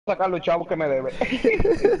sacar los chavos que me debe.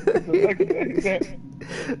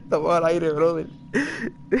 Estamos al aire, brother.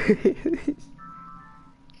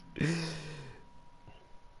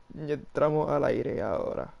 Ya entramos al aire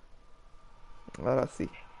ahora. Ahora sí.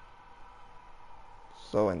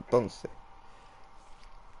 Entonces.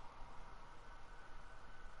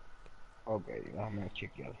 Ok, déjame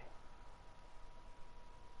chequear.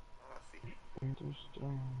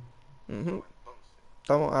 Ujú,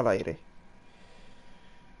 estamos al aire.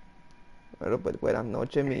 Bueno, pues buenas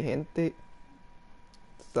noches, mi gente.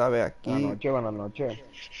 Sabe aquí, Buenas noches.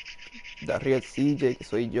 Arroyo el CJ, que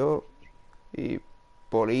soy yo. Y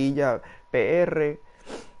Polilla PR.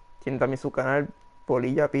 Tiene también su canal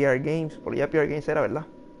Polilla PR Games. Polilla PR Games era, ¿verdad?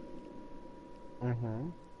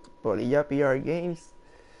 Ujú. Polilla PR Games.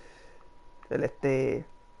 Él,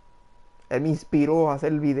 él me inspiró a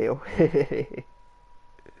hacer el video.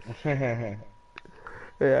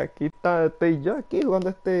 Aquí está, estoy yo aquí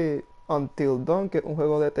jugando Until Dawn, que es un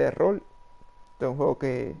juego de terror. Este es un juego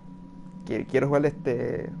que quiero jugar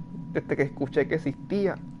que escuché que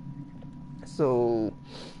existía. So,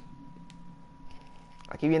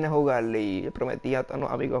 aquí viene a jugarle y prometí a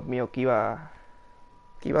unos amigos míos que iba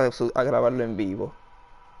a grabarlo en vivo.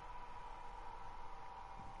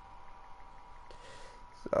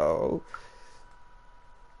 So,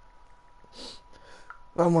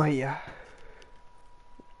 vamos allá.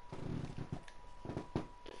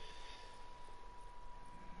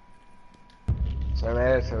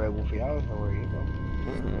 Se ve bufiado ese jueguito.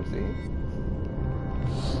 Sí.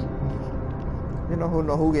 Yo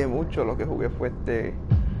no jugué mucho, lo que jugué fue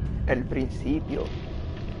el principio.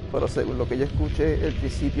 Pero según lo que yo escuché, el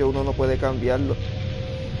principio uno no puede cambiarlo.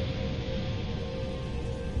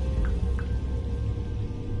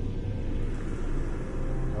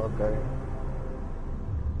 Ok.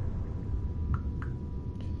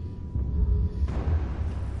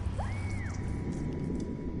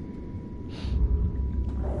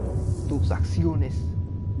 Tus acciones.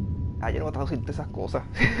 Yo no trato de decirte esas cosas.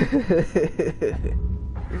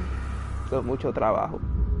 Son mucho trabajo.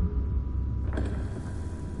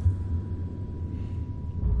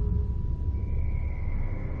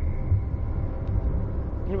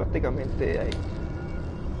 Y prácticamente ahí.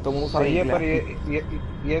 Todo el mundo sabe Sí, inglés pero aquí.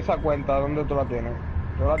 y esa cuenta, ¿dónde tú la tienes?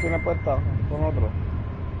 ¿Tú la tienes puesta con otro?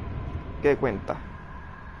 ¿Qué cuenta?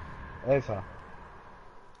 Esa.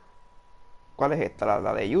 ¿Cuál es esta?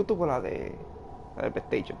 ¿La de YouTube o la de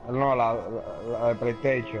PlayStation? No, la de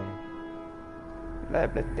PlayStation. La de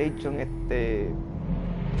PlayStation, esta es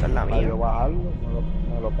la Para mía. yo bajarlo,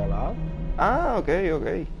 me lo pelaste. Ah, ok, ok.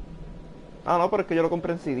 Ah, no, pero es que yo lo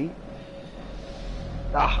compré en CD.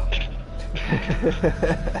 Ah.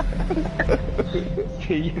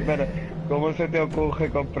 Sí, pero ¿cómo se te ocurre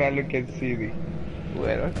comprarlo que en CD?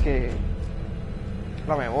 Bueno, es que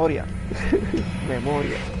la memoria.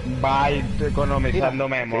 Memoria. Va Mira, economizando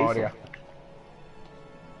 ¿qué hizo? memoria.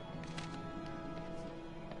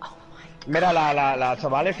 Mira, se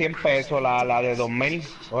vale 100 pesos, la de 2000,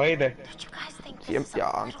 oíste. Siempre, ya,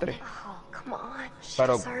 antes.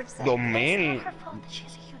 Pero 2000,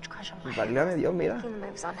 Válgame Dios, mira.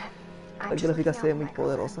 La gráfica se ve muy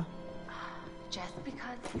poderosa.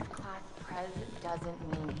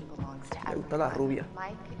 Me gusta la rubia.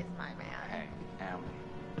 Hey,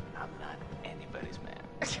 I'm not anybody's man.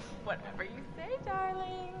 Whatever you say,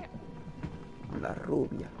 darling. La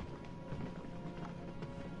rubia.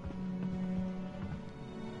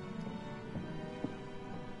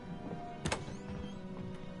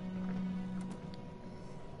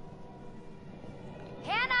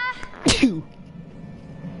 Hannah!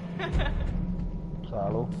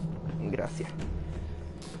 salud. Gracias.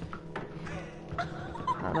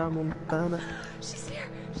 Hannah Montana. She's here.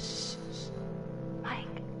 Shh, shh.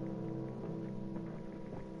 Mike.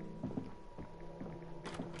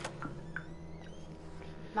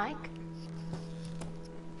 Mike?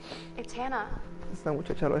 It's Hannah. Esta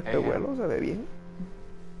muchacha lo de este Hey, Hannah. vuelo se ve bien.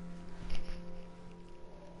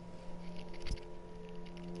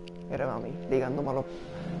 Era mami, ligándome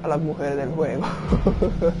a las mujeres del juego.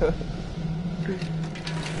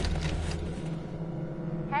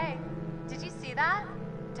 Hey, did you see that?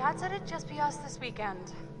 Dad said it'd just be us this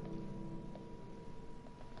weekend.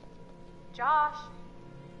 Josh.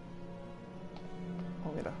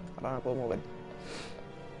 Oh, mira, ahora me puedo mover.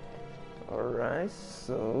 Alright,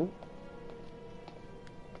 so.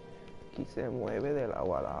 Aquí se mueve de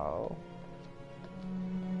lado a lado.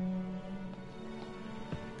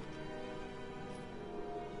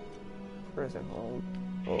 Present hold.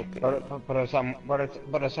 Ok. Pero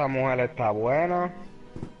esa mujer está buena.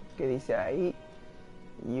 ¿Qué dice ahí?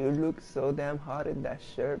 You look so damn hot in that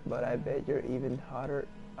shirt, but I bet you're even hotter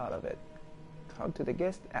out of it. Come to the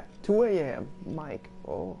guest at 2 a.m. Mike.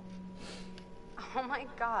 Oh. Oh my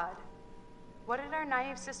god. What did our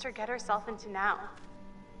naive sister get herself into now?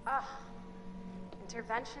 Ugh.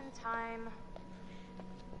 Intervention time.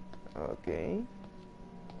 Ok.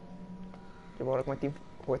 ¿Yo puedo hablar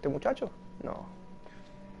con este muchacho? No.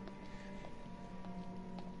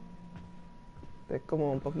 Es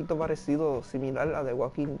como un poquito parecido, similar a The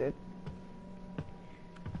Walking Dead.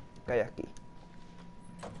 ¿Qué hay aquí?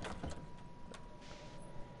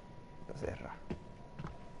 Está cerrado.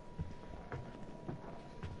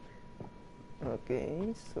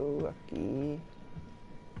 Ok, so aquí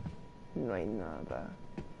no hay nada.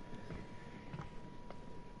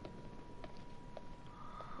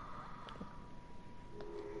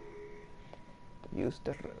 Use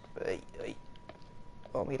the... Ay.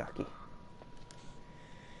 Oh, mira aquí.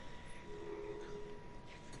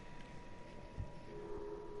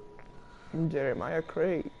 Jeremiah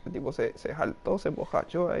Craig. El tipo se jaltó, se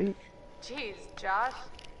embojachó ahí. Jeez, Josh.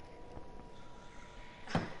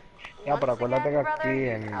 Ya, pero Once acuérdate que again, aquí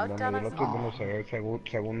brother, en you've donde outdone yo lo us estoy all. viendo se ve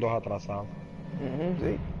segundos atrasados.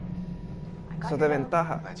 Sí. I got Eso es your de note.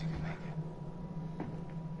 ventaja. Glad you could make it.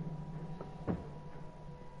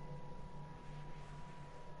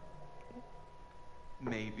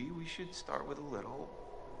 Maybe we should start with a little,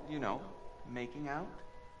 making out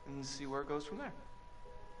and see where it goes from there.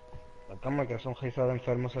 Cuéntame que es un geisha de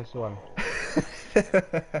enfermo sexual.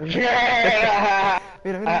 Mira.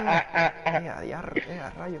 Ya,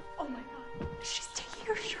 rayo. Oh my god. She's taking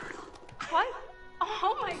her shirt off. What?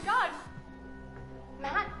 Oh my god.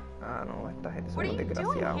 Matt, Ah, no, esta gente what son are unos you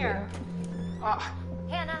doing desgraciados, here? mira.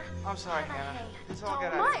 Hannah. I'm sorry, Hannah, Hannah. hey, It's all don't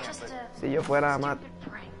got out What? of hand, just a Si yo fuera Matt, stupid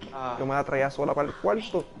prank. yo me la traía sola para el cuarto.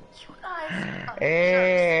 You guys are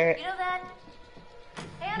Eh. jerks. You know that?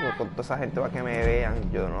 Yo Hannah. con toda esa gente para que me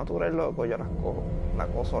vean. Yo no, tú eres loco, yo las cojo. La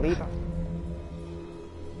cojo solita.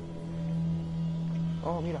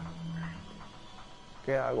 Oh, mira.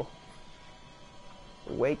 ¿Qué hago?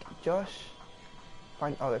 Wake Josh.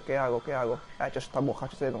 A ver, ¿qué hago? Ah, Josh está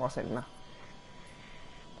bojacho, no va a hacer nada.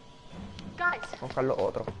 Guys, Vamos a buscar los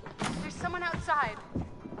otros. there's someone outside.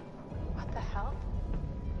 What the hell?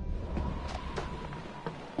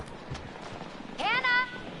 Hannah.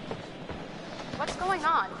 What's going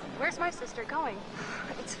on? Where's my sister going?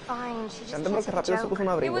 It's fine. She just Anda, can't que take a rápido se joke. puso un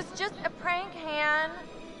It abrigo. was just a prank, Han.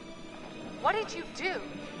 What did you do?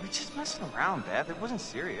 We're just messing around, Beth. It wasn't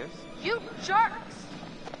serious. You jerks!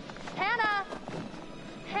 Hannah!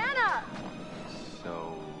 Hannah!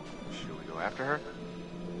 So, should we go after her?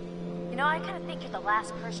 You know, I kind of think you're the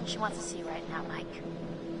last person she wants to see right now, Mike.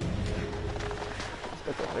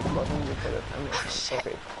 Este correct button después de también. Ok.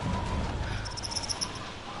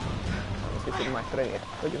 Vamos a ser maestra en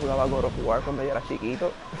esto. Yo jugaba God of War cuando yo era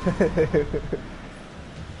chiquito.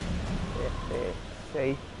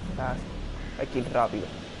 6 task. Hay que ir rápido.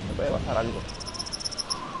 Me puede pasar algo.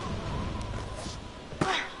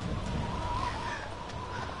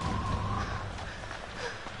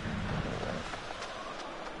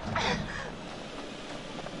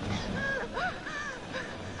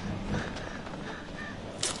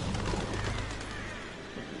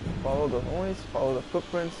 Follow the noise, follow the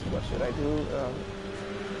footprints. What should I do?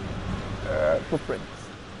 Footprints.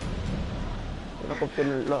 Yo no confío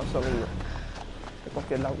en los sonidos. Yo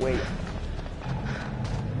confío en las huellas.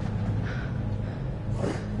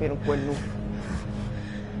 Ay, mira un cuerno.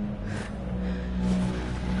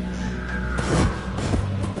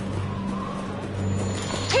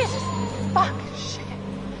 Jesus! Fuck! Shit!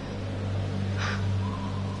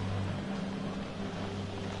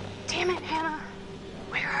 Damn it, Hannah!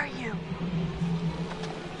 Where are you?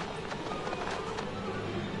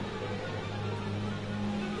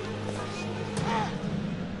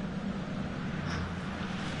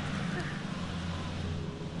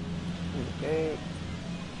 Okay.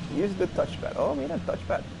 Use the touchpad. Oh, mira el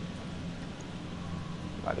touchpad.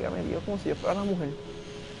 Válgame Dios, como si yo fuera una mujer.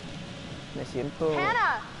 Me siento...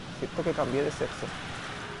 Hannah! Siento que cambié de sexo.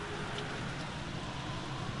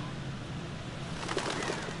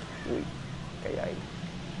 Uy, ¿qué hay ahí?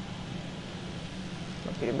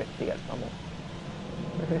 No quiero investigar, vamos.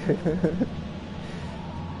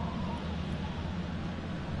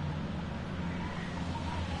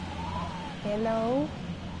 Hello?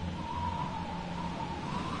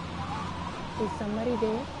 Is somebody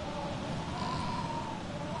there?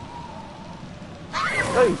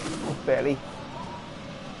 ¡Ay! Un feliz.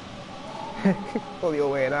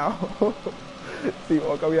 Jodido venado. Sí,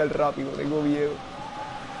 vamos a cambiar rápido, tengo miedo.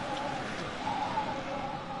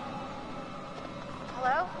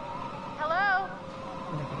 Hello? Hello?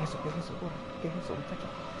 Mira, ¿qué es eso? ¿Qué es eso? Corre. ¿Qué es eso, muchacha?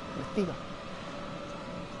 Investiga.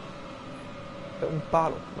 Un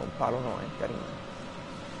palo. No, un palo no es, cariño.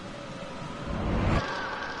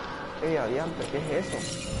 Adiante, ¿qué es eso?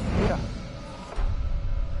 Mira.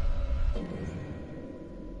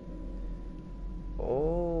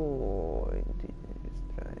 Oh,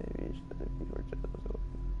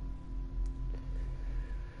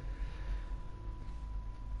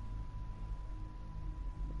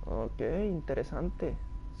 ok, interesante.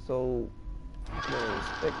 So,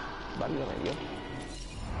 válgame Dios.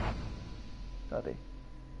 Espérate.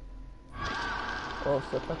 O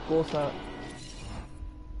sea, estas cosas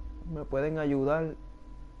me pueden ayudar.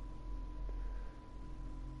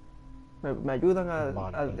 Me ayudan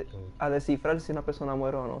a descifrar si una persona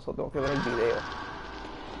muere o no. So, tengo que ver el video.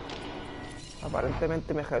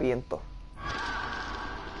 Aparentemente me reviento.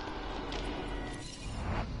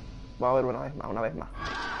 Voy a ver una vez más, una vez más.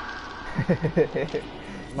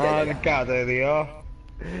 Márcate, Dios.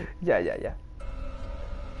 Ya.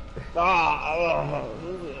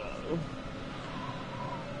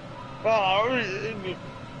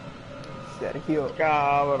 Sergio.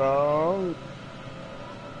 Cabrón.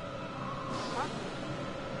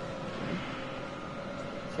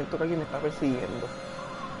 Siento que alguien me está persiguiendo.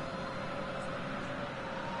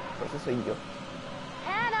 Por eso soy yo.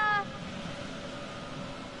 Hannah!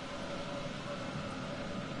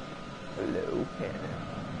 Hello, Hannah.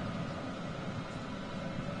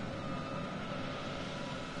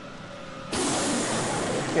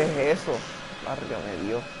 ¿Qué es eso? Válgame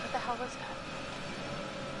Dios. What the hell was that?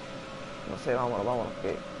 No sé, vámonos,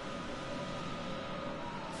 ¿qué?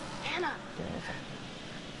 Hannah! ¿Qué es eso?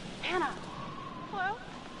 Hannah! Hello?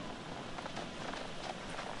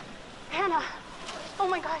 Hannah! Oh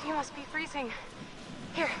my god, you must be freezing.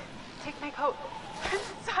 Here, take my coat. I'm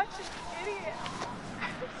such an idiot.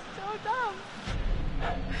 I'm so dumb.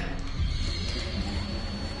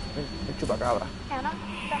 El chupacabra. Hannah?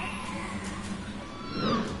 Back?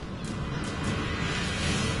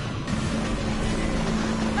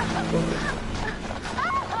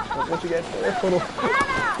 No puedo chequear el teléfono.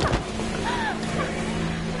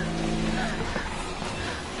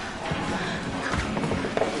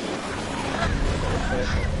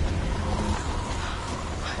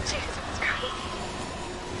 Jesus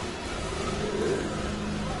Christ.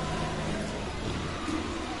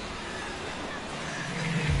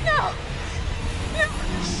 No! No!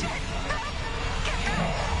 Shit! Get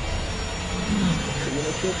out!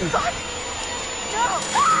 Fuck! No!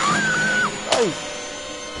 ¡Ay!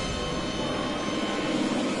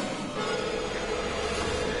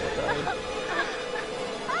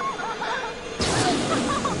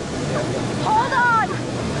 Hold on!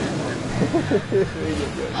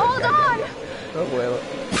 Hold on! No puedo.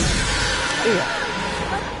 Mira.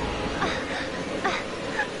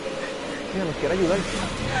 Mira, nos quiere ayudar.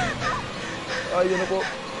 Ay, yo no puedo.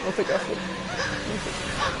 No sé qué hacer.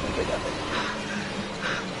 No sé qué hacer.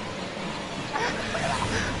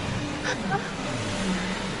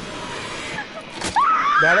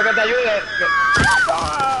 Déjalo que te ayude.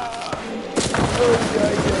 Ay.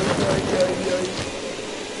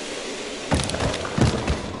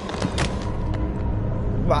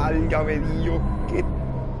 Válgame Dios, qué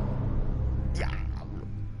diablo.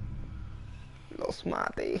 Los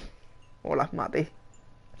maté. O las maté.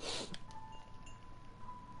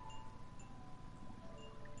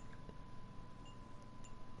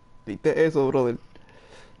 ¿Viste eso, brother?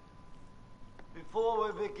 Before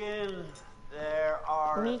we begin, there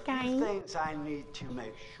are a Mika. few things I need to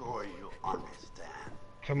make sure you understand.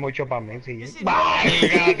 Eso es mucho para mí, sí. see,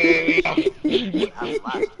 Válgate, Dios. At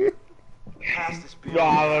last, past this beyond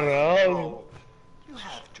Cabrón. control. You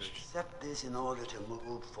have to accept this in order to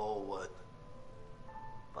move forward.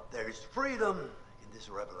 But there is freedom in this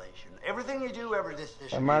revelation. Everything you do, every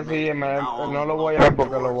decision Es más, you sí, make, now no lo on voy a ver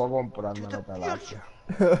porque doors lo voy a comprar, to me the lo pelaste. future.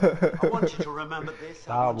 I want you to remember this.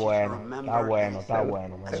 I Está want you to bueno, remember está bueno, this está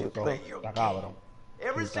bueno. Me as you gustó, play your está game. cabrón.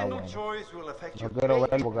 Every Sí, está single bueno. choice will affect No your quiero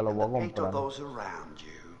fate ver porque lo and voy a the fate comprar. of those around you.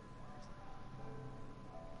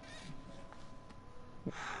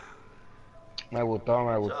 Me gustó.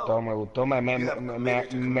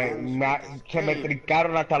 Se me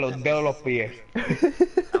trincaron hasta los dedos de los pies.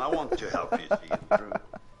 And I want to help you see it through.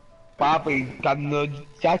 Papi, cuando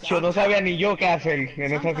chacho no sabía ni yo qué hacer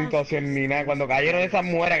en esa situación ni nada. Cuando cayeron esas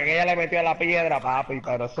mueras que ella le metió a la piedra, papi,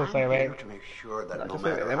 pero eso se I'm ve. here to make sure that no se ve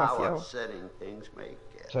matter how demasiado. upsetting things may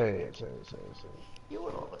get, Sí. you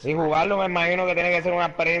will always Y find jugarlo me imagino que tiene que ser una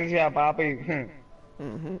experiencia, papi.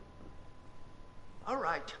 All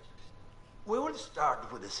right. We will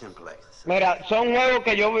start with a simple exercise. Mira, son juegos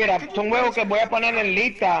que voy a poner en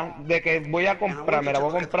lista de que voy a comprar, me la voy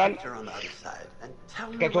a comprar.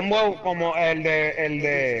 Que son juegos como el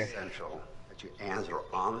de to answer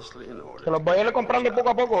honestly in order. Se los voy a ir comprando poco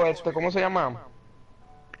a poco, ¿cómo se llama?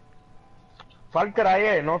 Far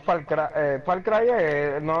Cry, no es Far Cry, Far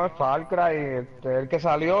Cry, no es Far Cry, el que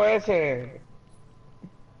salió ese,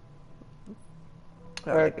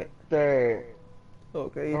 La verdad que,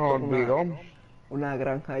 ok, me esto es olvidó. una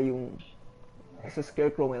granja y ese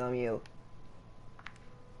Scarecrow me da miedo.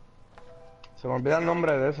 Se me olvida el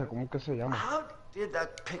nombre de ese, ¿cómo que se llama? How did that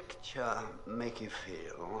picture make you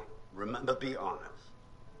feel? Remember, be honest.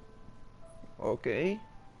 Ok. I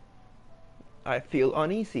feel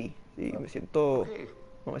uneasy. Sí, me siento... Okay.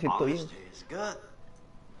 No me siento bien. Honesty is good.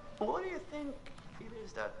 What do you think it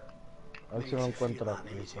is that A ver si makes lo you encuentro feel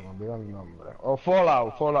aquí, uneasy? se me olvida el nombre. O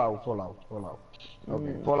Fallout.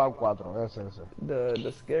 Ok, Fallout 4, ese.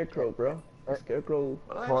 The Scarecrow, bro. The Scarecrow.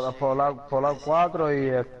 Well, Fallout 4 y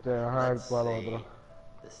ajá, let's ¿cuál say otro?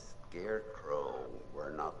 the Scarecrow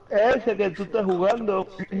were not Ese que tú estás jugando.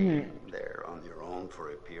 staying there on your own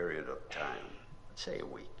for a period of time, say a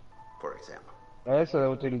week, for example. Ese de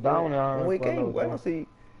Until Dawn, ajá, Un ¿cuál weekend, otro? bueno, si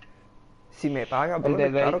me paga, El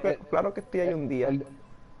brother, de claro que estoy ahí un día.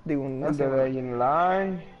 Digo, una El de semana. Day in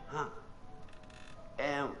Line. Huh.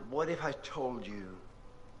 And what if I told you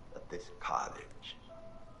that this cottage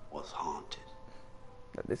was haunted?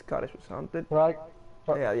 That this cottage was haunted. Primal,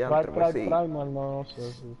 Adiantre, pues sí. no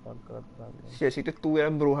sé si Far Cry Primal. Si el sitio estuviera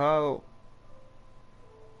embrujado,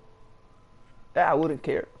 I wouldn't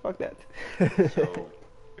care. Fuck that. So,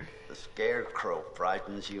 the Scarecrow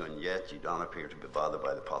frightens you, and yet you don't appear to be bothered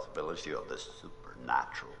by the possibility of the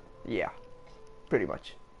supernatural. Yeah, pretty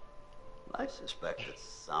much. I suspect that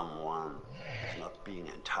someone is not being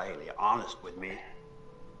entirely honest with me.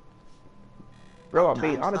 Bro, I'm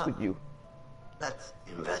being Time's honest up. with you. Let's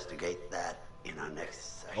investigate that in our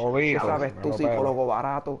next session. ¿Qué Obvio, sabes me tú, lo psicólogo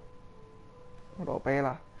barato? Me lo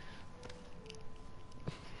pela.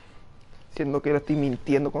 Siendo que yo estoy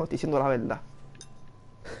mintiendo cuando estoy diciendo la verdad.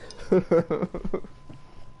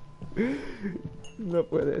 No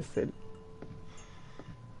puede ser.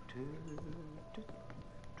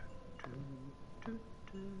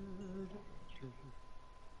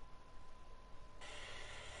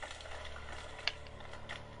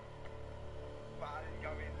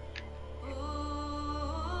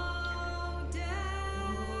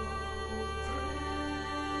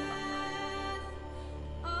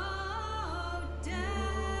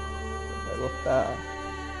 Luego está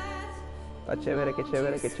chévere, qué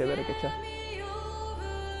chévere, qué chévere, qué chévere.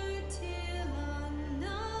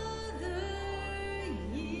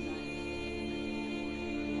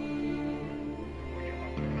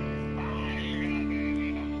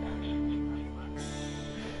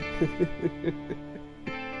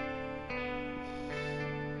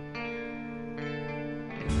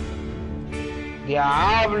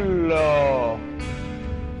 ¡Diablo!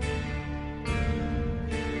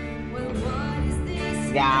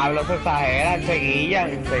 Diablo, se exageran,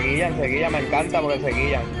 seguillan, me encanta porque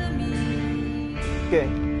seguillan. ¿Qué?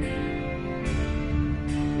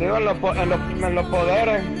 Digo, en los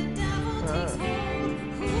poderes,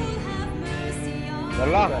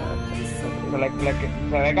 ¿verdad?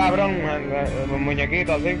 Se ve cabrón el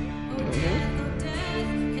muñequito así.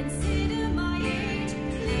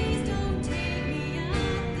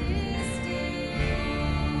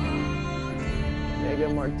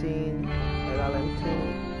 Megan Martin, el Alan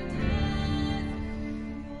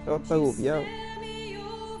todo está gufiado.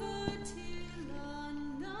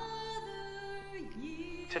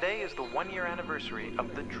 Today is the one-year anniversary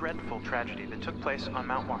of the dreadful tragedy that took place on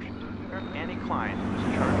Mount Washington. Annie Klein was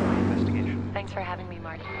in charge of the investigation. Thanks for having me,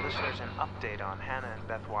 Marty. Listeners, an update on Hannah and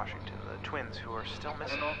Beth Washington, the twins who are still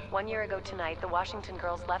missing. 1 year ago tonight, the Washington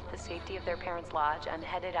girls left the safety of their parents' lodge and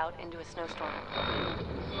headed out into a snowstorm.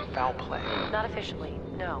 Foul play. Not officially,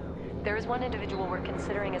 no. There is one individual we're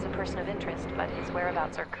considering as a person of interest, but his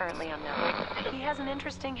whereabouts are currently unknown. He has an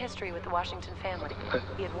interesting history with the Washington family.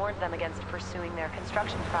 He had warned them against pursuing their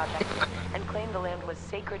construction project and claimed the land was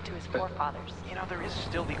sacred to his forefathers. You know, there is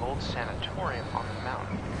still the old sanatorium on the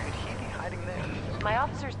mountain. Could he be hiding there? My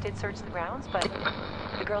officers did search the grounds, but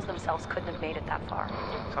the girls themselves couldn't have made it that far.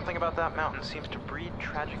 Something about that mountain seems to breed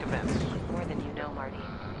tragic events. More than you know, Marty.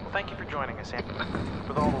 Well, thank you for joining us, Annie.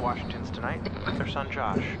 With all the Washingtons tonight, their son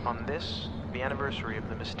Josh, on this, the anniversary of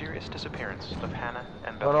the mysterious disappearance of Hannah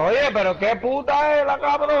and Beth. Pero oye, pero qué puta es la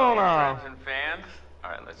cabrona. Friends and fans?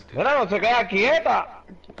 All right, let's do Mira, no se queda quieta.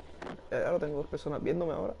 Ahora tengo dos personas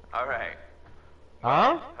viéndome ahora. All right.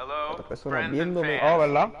 ¿Ah? Hello, Otra persona friends and viéndome. fans. Oh,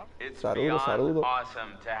 ¿verdad? It's Saludo, beyond saludo.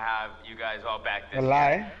 awesome to have you guys all back this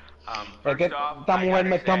 ¿Verdad, year. Es que First off, esta I mujer me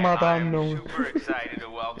gotta está say, matando. I'm super excited to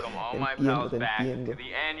welcome all my Entiendo, pals te back entiendo. to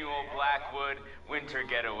the annual Blackwood Winter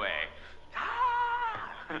Getaway.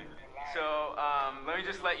 So, let me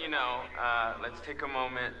just let you know. Let's take a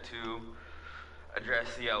moment to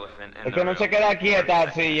address the elephant in Es the que no room. se queda quieta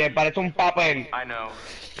así, parece un papel. I know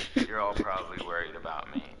you're all probably worried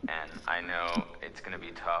about me, and I know it's gonna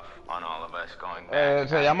be tough on all of us going back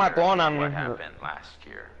Se llama after Conan. what happened last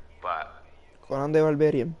year. But Conan de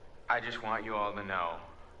Barbarian. I just want you all to know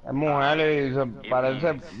Es mujer y se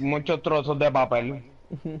parece muchos trozos de papel.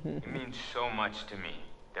 it means so much to me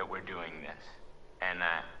that we're doing this, and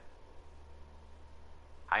that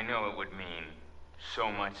I know it would mean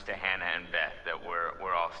so much to Hannah and Beth that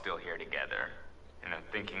we're all still here together,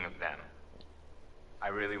 thinking of them. I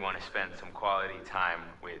really want to spend some quality time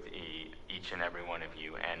with each and every one of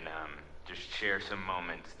you, and just share some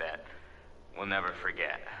moments that we'll never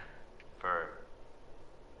forget, for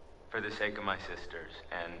the sake of my sisters,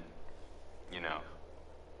 and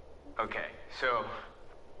Okay, so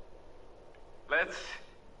let's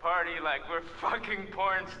party like we're fucking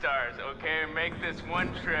porn stars, okay? Make this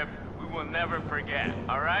one trip we will never forget,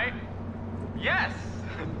 alright? Yes!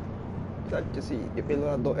 Chacho, si yo pierdo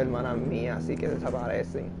las dos hermanas mías así que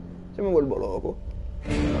desaparecen, yo me vuelvo loco.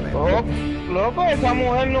 Loco, esa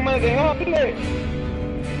mujer no me deja, ¿vale?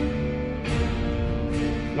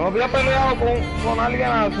 No había peleado con alguien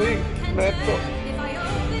así, de esto.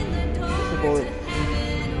 Ese poder.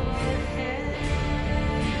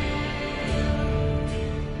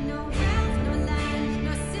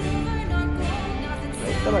 Me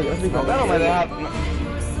gusta la gráfica. No, pero me deja...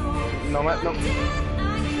 No me... No.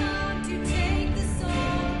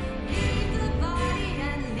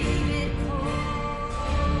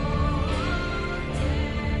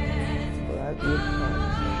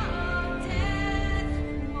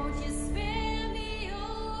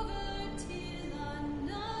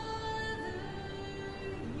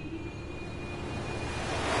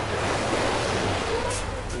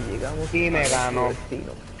 Y llegamos Y me ganó.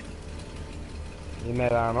 destino. Y me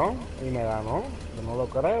ganó. Yo no lo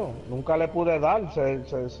creo. Nunca le pude dar. Se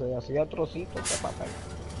hacía trocitos de papel.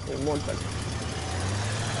 Immortal.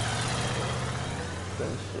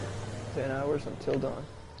 10 hours until dawn.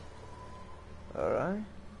 Alright.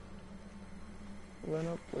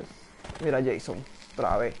 Bueno, pues. Mira Jason.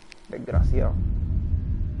 Otra vez. Desgraciado.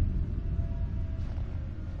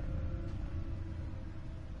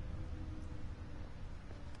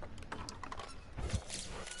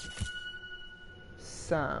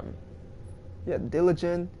 Sam. Yeah,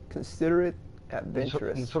 diligent, considerate,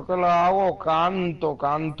 adventurous. Eso que lo hago, canto.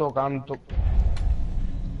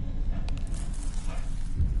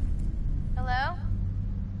 Hello?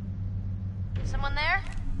 Someone there?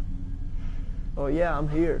 Oh yeah, I'm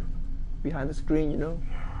here. Behind the screen, you know.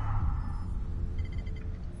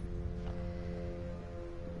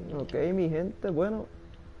 Ok, mi gente, bueno.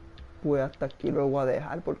 Pues hasta aquí lo voy a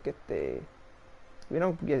dejar porque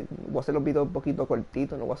Vieron que voy a hacer los videos un poquito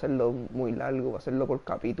cortitos, no voy a hacerlo muy largo, voy a hacerlo por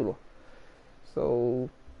capítulo. So,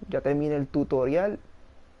 ya terminé el tutorial.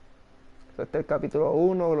 Este es el capítulo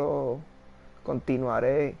 1, lo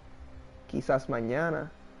continuaré quizás mañana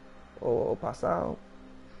o pasado.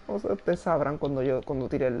 O sea, ustedes sabrán cuando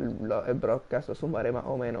tire el broadcast, lo sumaré más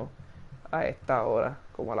o menos a esta hora,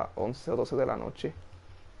 como a las 11 o 12 de la noche.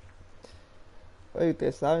 Oye,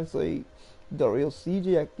 ustedes saben, soy The Real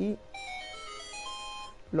CJ aquí.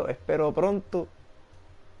 Los espero pronto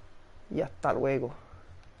y hasta luego.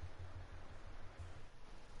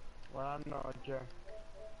 Buenas noches.